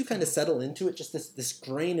 But once you kind of settle into it, just this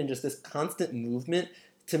grain and just this constant movement,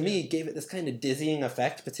 to me, gave it this kind of dizzying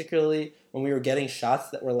effect, particularly when we were getting shots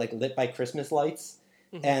that were like lit by Christmas lights.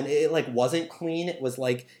 And it like wasn't clean. It was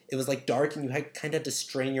like dark, and you kind of had to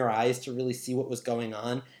strain your eyes to really see what was going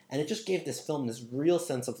on. And it just gave this film this real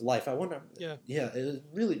sense of life. I wonder. Yeah, it was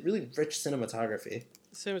really, really rich cinematography.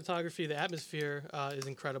 Cinematography, the atmosphere is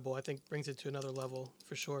incredible. I think brings it to another level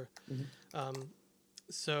for sure.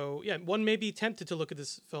 So yeah, one may be tempted to look at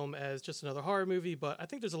this film as just another horror movie, but I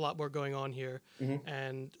think there's a lot more going on here,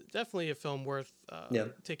 and definitely a film worth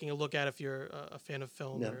taking a look at if you're a fan of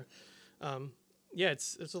film.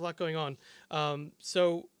 It's a lot going on.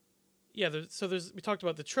 We talked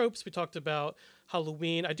about the tropes. We talked about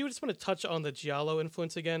Halloween. I do just want to touch on the Giallo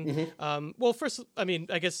influence again. Well, first, I mean,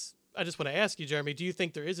 I guess I just want to ask you, Jeremy, do you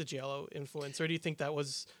think there is a Giallo influence, or do you think that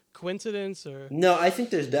was coincidence? Or no, I think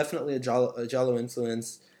there's definitely a Giallo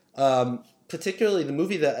influence. Particularly the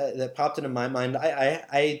movie that popped into my mind.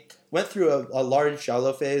 I went through a large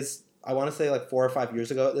Giallo phase. I want to say like 4 or 5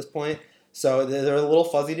 years ago at this point. So they're a little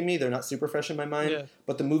fuzzy to me. They're not super fresh in my mind. Yeah.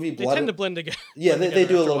 But the movie Blood... They tend to blend together. Yeah, they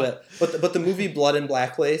do a little bit. But the movie Blood and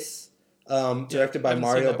Black Lace, directed by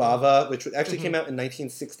Mario Bava, which actually came out in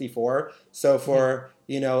 1964. So for,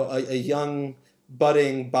 a young,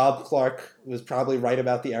 budding Bob Clark was probably right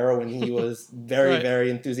about the era when he was very, very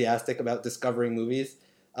enthusiastic about discovering movies.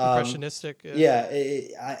 Impressionistic.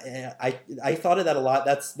 I thought of that a lot.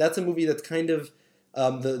 That's a movie that's kind of...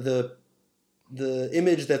 The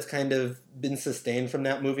image that's kind of been sustained from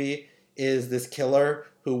that movie is this killer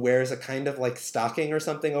who wears a kind of like stocking or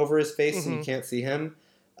something over his face so you can't see him.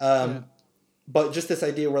 But just this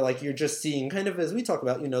idea where like you're just seeing kind of, as we talk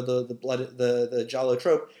about, the Giallo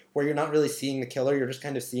trope, where you're not really seeing the killer, you're just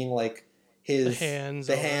kind of seeing like his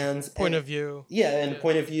the hands point of view.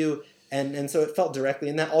 Point of view. And so it felt directly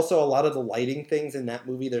in that. Also, a lot of the lighting things in that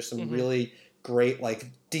movie, there's some really great like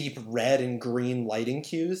deep red and green lighting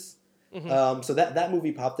cues. So that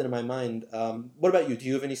movie popped into my mind. What about you? Do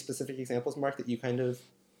you have any specific examples, Mark, that you kind of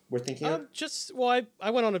were thinking of?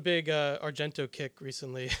 I went on a big Argento kick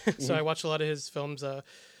recently, so I watched a lot of his films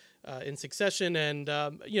in succession, and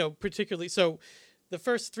particularly so. The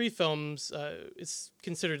first 3 films is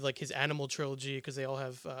considered like his animal trilogy because they all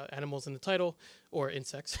have animals in the title or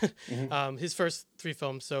insects. His first 3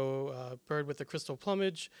 films, so Bird with the Crystal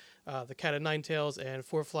Plumage, The Cat o' Nine Tails, and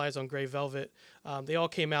Four Flies on Grey Velvet, they all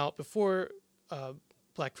came out before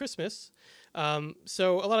Black Christmas.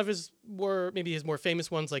 So a lot of his more famous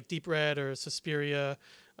ones like Deep Red or Suspiria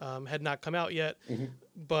had not come out yet.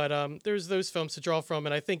 But there's those films to draw from,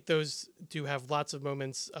 and I think those do have lots of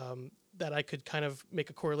moments that I could kind of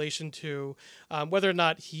make a correlation to whether or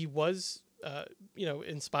not he was,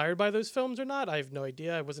 inspired by those films or not. I have no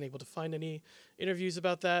idea. I wasn't able to find any interviews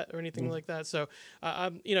about that or anything like that. So,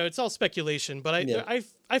 it's all speculation. But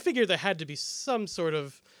I figured there had to be some sort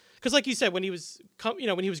of, because like you said, when he was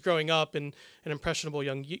growing up and an impressionable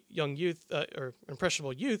young youth or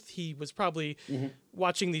impressionable youth, he was probably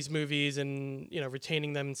watching these movies and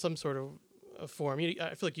retaining them in some sort of form.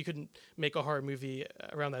 I feel like you couldn't make a horror movie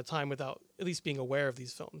around that time without at least being aware of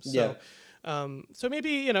these films. So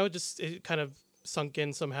maybe just it kind of sunk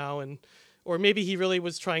in somehow, or maybe he really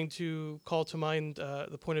was trying to call to mind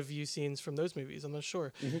the point of view scenes from those movies. I'm not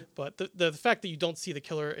sure, but the fact that you don't see the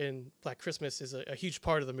killer in Black Christmas is a huge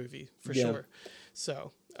part of the movie for sure.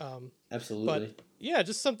 So absolutely, but yeah,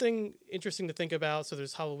 just something interesting to think about. So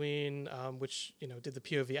there's Halloween, which did the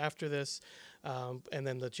POV after this. And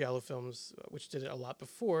then the Giallo films, which did it a lot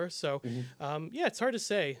before. So, it's hard to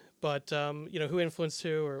say, but, who influenced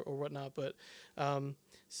who or whatnot. But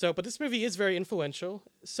but this movie is very influential.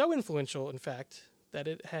 So influential, in fact, that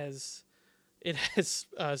it has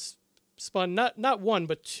spun not one,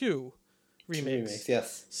 but 2 remakes. 2 remakes,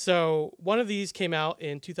 yes. So one of these came out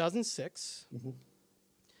in 2006,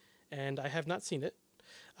 and I have not seen it.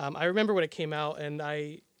 I remember when it came out, and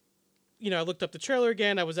I I looked up the trailer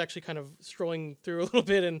again. I was actually kind of scrolling through a little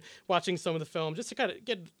bit and watching some of the film just to kind of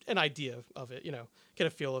get an idea of it, get a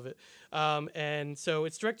feel of it. And so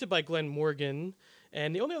it's directed by Glenn Morgan.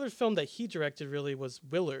 And the only other film that he directed really was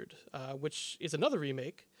Willard, which is another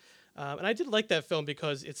remake. And I did like that film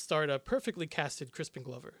because it starred a perfectly casted Crispin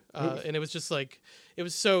Glover. And it was just like, it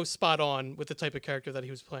was so spot on with the type of character that he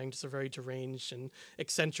was playing, just a very deranged and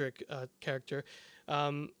eccentric character.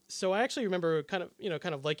 So I actually remember kind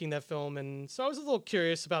of liking that film. And so I was a little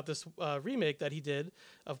curious about this remake that he did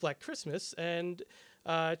of Black Christmas, and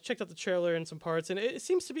checked out the trailer and some parts. And it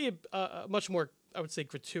seems to be a much more, I would say,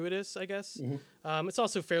 gratuitous, I guess. It's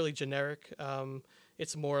also fairly generic.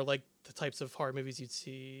 It's more like the types of horror movies you'd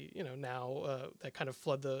see, now that kind of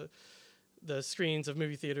flood the screens of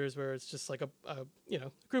movie theaters, where it's just like a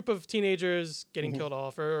group of teenagers getting killed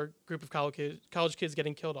off, or a group of college kids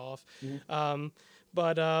getting killed off.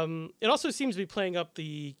 But it also seems to be playing up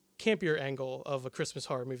the campier angle of a Christmas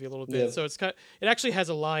horror movie a little bit. Yeah. So it actually has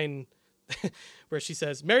a line where she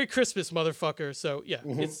says, "Merry Christmas, motherfucker." So yeah,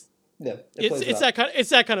 it's that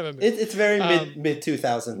kind of a movie. It's very mid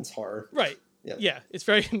 2000s horror. Right. Yeah, it's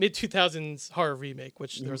very mid 2000s horror remake,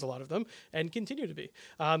 which there was a lot of them and continue to be.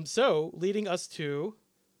 So leading us to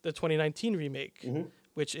the 2019 remake,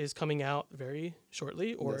 which is coming out very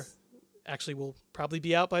shortly, or actually will probably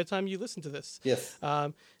be out by the time you listen to this. Yes.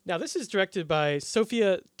 Now this is directed by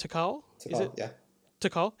Sofia Takal. Is it? Yeah.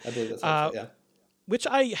 Takal. I believe that's right. Yeah. Which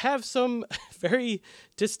I have some very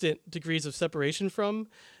distant degrees of separation from,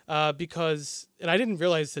 because, and I didn't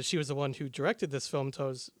realize that she was the one who directed this film until I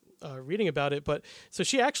was reading about it. But so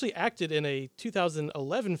she actually acted in a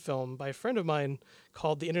 2011 film by a friend of mine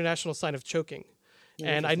called The International Sign of Choking.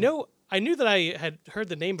 And I knew that I had heard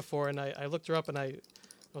the name before, and I looked her up, and I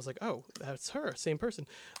was like, oh, that's her, same person.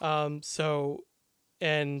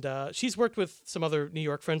 She's worked with some other New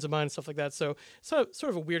York friends of mine and stuff like that. So sort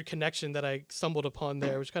of a weird connection that I stumbled upon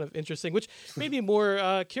there, which is kind of interesting, which made me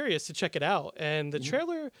more curious to check it out. And the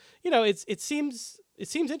trailer, it seems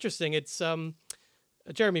interesting. It's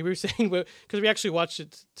Jeremy, we were saying, because we actually watched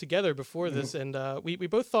it together before this, and we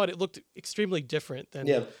both thought it looked extremely different than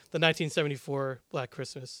the 1974 Black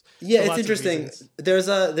Christmas. Yeah, it's interesting. There's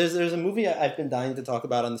a movie I've been dying to talk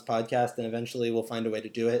about on this podcast, and eventually we'll find a way to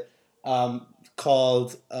do it,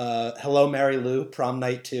 called Hello, Mary Lou, Prom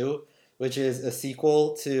Night 2, which is a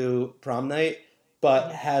sequel to Prom Night,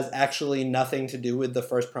 but has actually nothing to do with the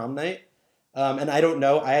first Prom Night. And I don't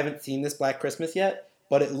know, I haven't seen this Black Christmas yet,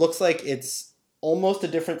 but it looks like it's almost a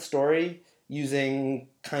different story using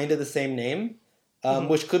kind of the same name,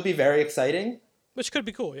 which could be very exciting. Which could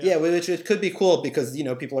be cool, yeah. Yeah, which it could be cool because,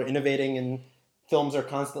 people are innovating and films are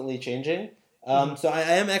constantly changing. So I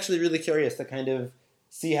am actually really curious to kind of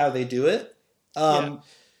see how they do it.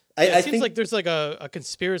 It seems like there's like a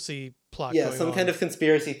conspiracy plot going some on. Kind of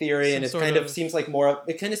conspiracy theory, and it kind of seems like more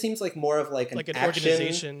of like an action,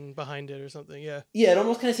 organization behind it or something, yeah. Yeah, it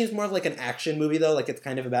almost kind of seems more of like an action movie, though. Like, it's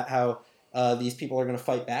kind of about how these people are going to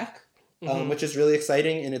fight back, which is really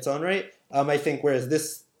exciting in its own right. I think whereas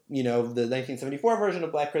this, the 1974 version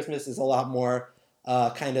of Black Christmas is a lot more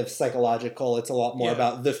kind of psychological. It's a lot more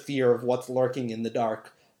about the fear of what's lurking in the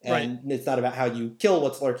dark. And it's not about how you kill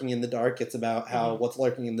what's lurking in the dark. It's about how what's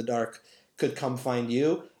lurking in the dark could come find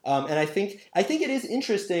you. And I think it is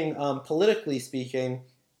interesting, politically speaking,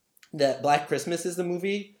 that Black Christmas is the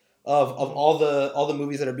movie of all the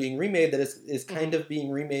movies that are being remade that is kind of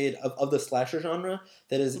being remade of the slasher genre,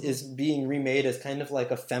 that is being remade as kind of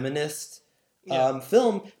like a feminist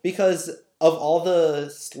film, because of all the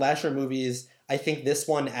slasher movies, I think this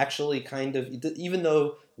one actually kind of, even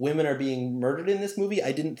though women are being murdered in this movie,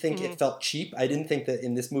 I didn't think it felt cheap. I didn't think that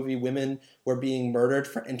in this movie women were being murdered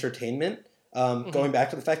for entertainment. Going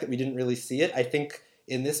back to the fact that we didn't really see it, I think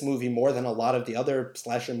in this movie, more than a lot of the other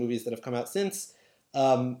slasher movies that have come out since,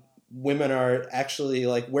 women are actually,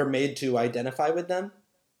 like, we're made to identify with them.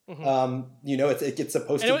 It's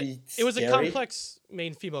supposed to be scary. It was a complex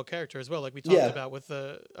main female character as well, like we talked about with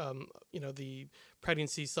the the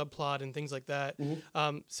pregnancy subplot and things like that.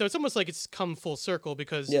 So it's almost like it's come full circle,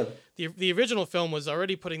 because the original film was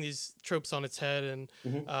already putting these tropes on its head, and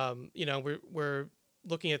we're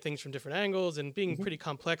looking at things from different angles and being pretty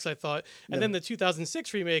complex, I thought. And then the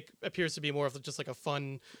 2006 remake appears to be more of just like a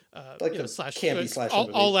fun, campy slasher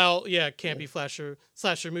movie. All out, campy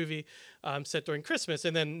slasher movie set during Christmas.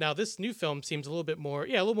 And then now this new film seems a little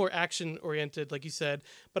more action oriented, like you said,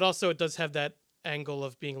 but also it does have that angle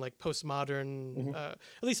of being like postmodern. At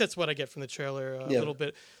least that's what I get from the trailer. A little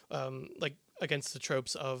bit like against the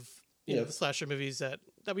tropes of the slasher movies that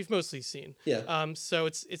we've mostly seen. So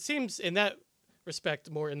it seems in that respect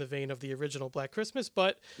more in the vein of the original Black Christmas,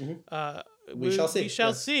 but We shall see. We shall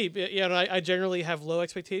Yeah. see. But, you know, I generally have low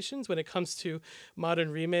expectations when it comes to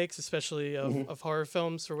modern remakes, especially of horror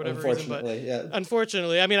films for whatever reason. But Unfortunately, yeah.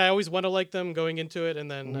 unfortunately, I mean, I always want to like them going into it, and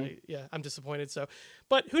then I'm disappointed. So,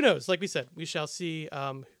 but who knows? Like we said, we shall see.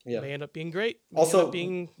 May end up being great. May end Also, up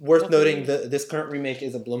being worth ultimately- noting that this current remake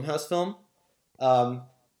is a Blumhouse film,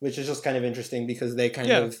 which is just kind of interesting because they kind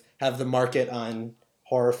Yeah. of have the market on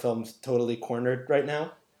horror films totally cornered right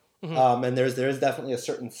now. And there's definitely a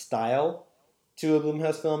certain style to a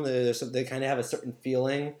Blumhouse film. They kind of have a certain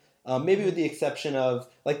feeling. Maybe with the exception of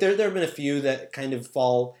like there have been a few that kind of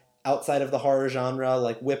fall outside of the horror genre.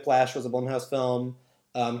 Like Whiplash was a Blumhouse film.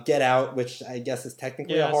 Get Out, which I guess is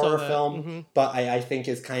technically Yeah, a I saw horror that. film, but I think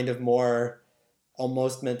is kind of more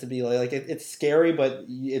almost meant to be it's scary, but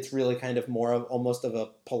it's really kind of more of almost of a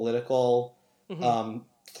political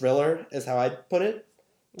thriller, is how I'd put it.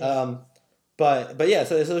 But yeah,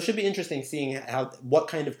 so it should be interesting seeing what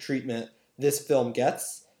kind of treatment this film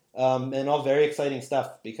gets, and all very exciting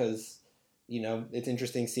stuff because it's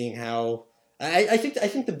interesting seeing how I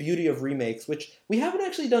think the beauty of remakes, which we haven't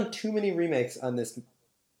actually done too many remakes on this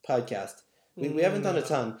podcast. We haven't done a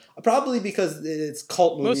ton, probably because it's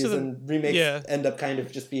cult Most movies of them- and remakes yeah. end up kind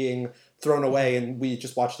of just being thrown away, and we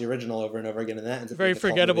just watch the original over and over again, and that ends up very being a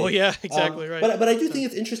cult forgettable. movie. Yeah, exactly right. But I do think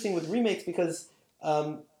it's interesting with remakes because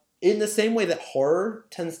in the same way that horror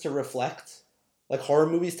tends to reflect, like horror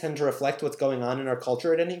movies tend to reflect what's going on in our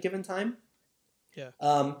culture at any given time. Yeah.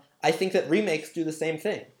 I think that remakes do the same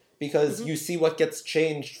thing because you see what gets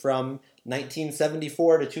changed from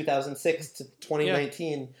 1974 to 2006 to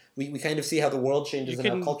 2019. We kind of see how the world changes and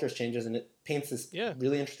how culture changes, and it paints this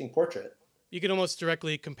really interesting portrait. You can almost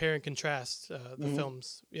directly compare and contrast the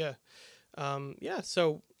films. Yeah.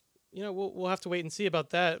 So, we'll have to wait and see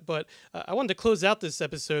about that. But I wanted to close out this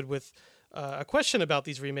episode with a question about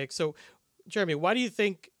these remakes. So, Jeremy, why do you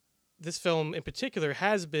think this film in particular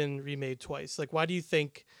has been remade twice? Like, why do you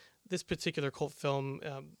think this particular cult film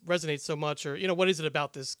resonates so much? Or, what is it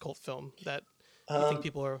about this cult film that you think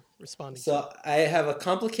people are responding to? So I have a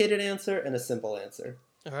complicated answer and a simple answer.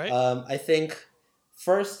 All right. I think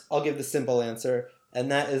first I'll give the simple answer, and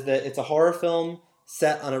that is that it's a horror film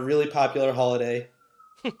set on a really popular holiday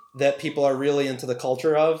that people are really into the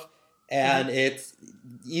culture of, and it's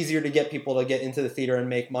easier to get people to get into the theater and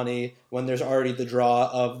make money when there's already the draw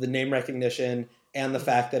of the name recognition and the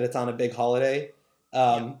fact that it's on a big holiday.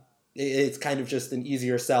 It's kind of just an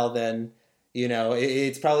easier sell than,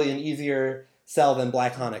 it's probably an easier sell than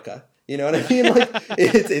Black Hanukkah. You know what I mean? Like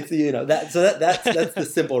it's that's the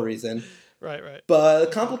simple reason. Right. But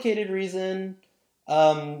a complicated reason,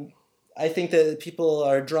 I think that people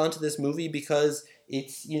are drawn to this movie because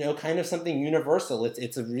it's, kind of something universal.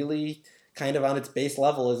 It's a really kind of on its base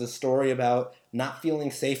level is a story about not feeling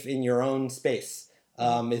safe in your own space.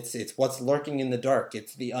 It's what's lurking in the dark.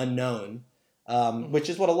 It's the unknown, which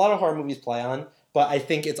is what a lot of horror movies play on. But I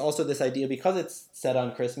think it's also this idea, because it's set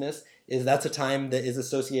on Christmas, is that's a time that is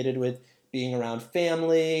associated with being around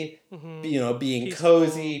family, being Peaceful.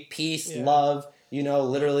 Cozy, peace, love,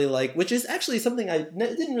 literally which is actually something I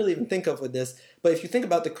didn't really even think of with this. But if you think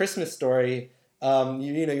about the Christmas story,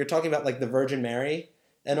 you're talking about the Virgin Mary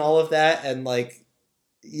and all of that. And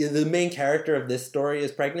the main character of this story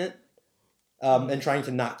is pregnant and trying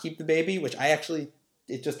to not keep the baby, which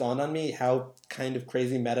it just dawned on me how kind of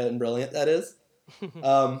crazy meta and brilliant that is.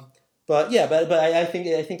 But I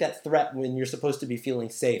think that threat when you're supposed to be feeling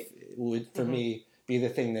safe would, for me, be the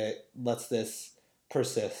thing that lets this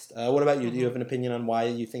persist. What about you? Do you have an opinion on why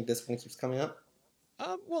you think this one keeps coming up?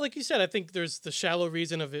 Well, like you said, I think there's the shallow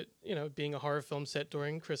reason of it, being a horror film set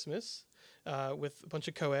during Christmas with a bunch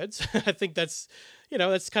of co-eds. I think that's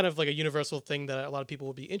kind of like a universal thing that a lot of people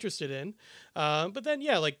will be interested in. But then,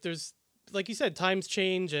 there's, like you said, times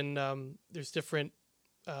change, and there's different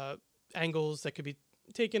angles that could be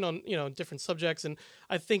taken on, different subjects. And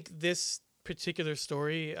I think this particular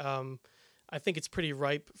story, I think it's pretty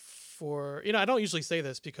ripe for, I don't usually say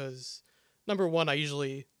this because, number one, I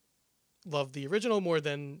usually love the original more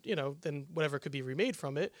than whatever could be remade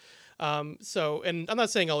from it. And I'm not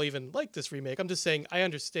saying I'll even like this remake. I'm just saying I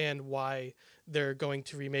understand why they're going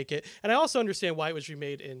to remake it. And I also understand why it was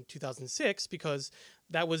remade in 2006, because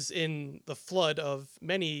that was in the flood of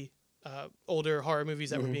many older horror movies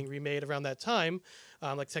that were being remade around that time.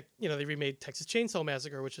 They remade Texas Chainsaw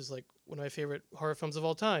Massacre, which is one of my favorite horror films of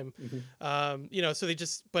all time. So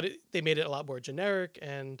they made it a lot more generic,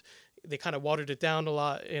 and they kind of watered it down a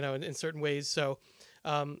lot, in certain ways. So,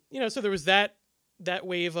 so there was that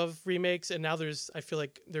wave of remakes, and now I feel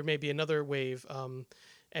like there may be another wave,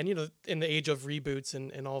 and in the age of reboots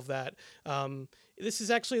and all of that, this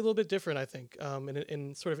is actually a little bit different, I think,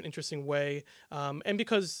 in sort of an interesting way, and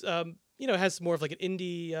because it has more of like an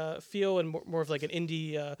indie feel and more of like an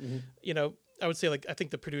indie, I would say, like, I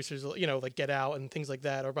think the producers, like Get Out and things like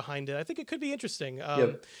that are behind it. I think it could be interesting.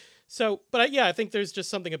 Yep. So, but I think there's just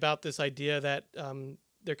something about this idea that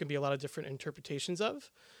there can be a lot of different interpretations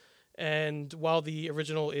of. And while the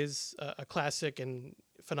original is a classic and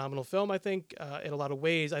phenomenal film, I think in a lot of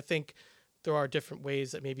ways, I think there are different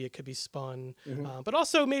ways that maybe it could be spun. But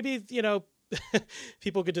also maybe,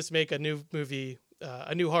 people could just make a new movie,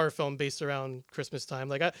 a new horror film based around Christmas time.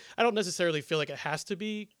 Like, I don't necessarily feel like it has to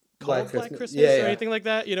be called Black Christmas or anything like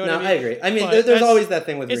that. You know what I mean? I agree. I mean, there's always that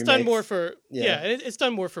thing with it's remakes. Done more for it's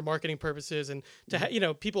done more for marketing purposes, and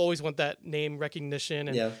to people always want that name recognition,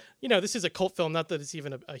 and this is a cult film. Not that it's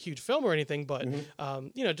even a huge film or anything, but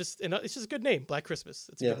it's just a good name, Black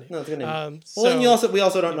Christmas. It's a good name. No, it's a good name. And we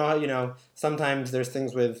also don't know how sometimes there's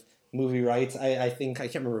things with movie rights. I think I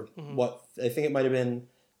can't remember what. I think it might have been.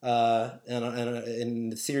 In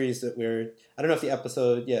the series that I don't know if the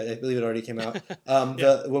episode, I believe it already came out.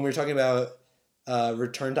 When we were talking about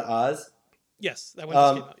Return to Oz. Yes, that one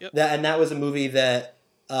just came out. Yep. That was a movie that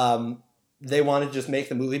they wanted to just make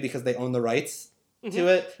the movie because they own the rights to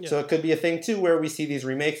it. Yeah. So it could be a thing too where we see these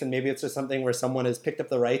remakes, and maybe it's just something where someone has picked up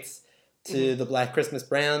the rights to the Black Christmas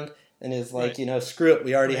brand and is like, screw it,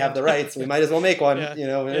 we already have the rights, we might as well make one. We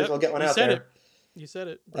might as well get one out there. You said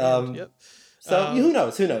it. Yep. So who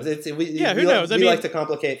knows? Who knows? We knows? We like to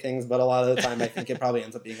complicate things, but a lot of the time, I think it probably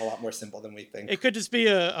ends up being a lot more simple than we think. It could just be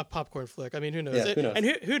a popcorn flick. I mean, who knows? Yeah, who knows? And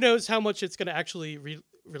who knows how much it's going to actually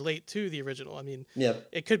relate to the original? I mean,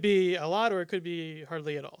 it could be a lot, or it could be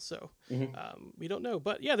hardly at all. So we don't know.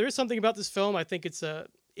 But there is something about this film. I think it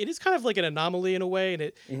is kind of like an anomaly in a way, and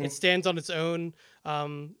it stands on its own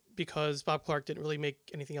because Bob Clark didn't really make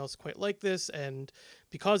anything else quite like this, and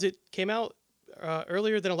because it came out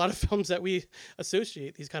earlier than a lot of films that we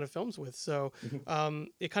associate these kind of films with, so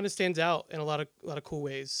it kind of stands out in a lot of cool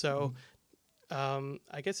ways. So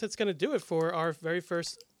I guess that's going to do it for our very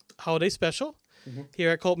first holiday special here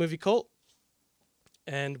at Cult Movie Cult,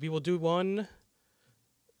 and we will do one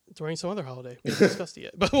during some other holiday. We haven't discussed it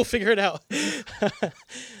yet, but we'll figure it out.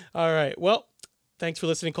 All right, well, thanks for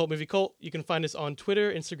listening, Cult Movie Cult. You can find us on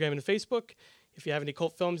Twitter, Instagram, and Facebook. If you have any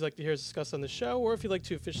cult films you'd like to hear us discuss on the show, or if you'd like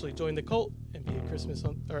to officially join the cult and be in Christmas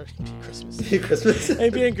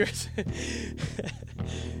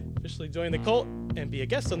officially join the cult and be a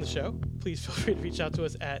guest on the show, please feel free to reach out to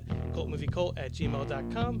us at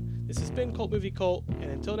cultmoviecult@gmail.com. This has been Cult Movie Cult, and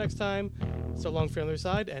until next time, so long from the other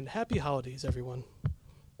side, and happy holidays, everyone.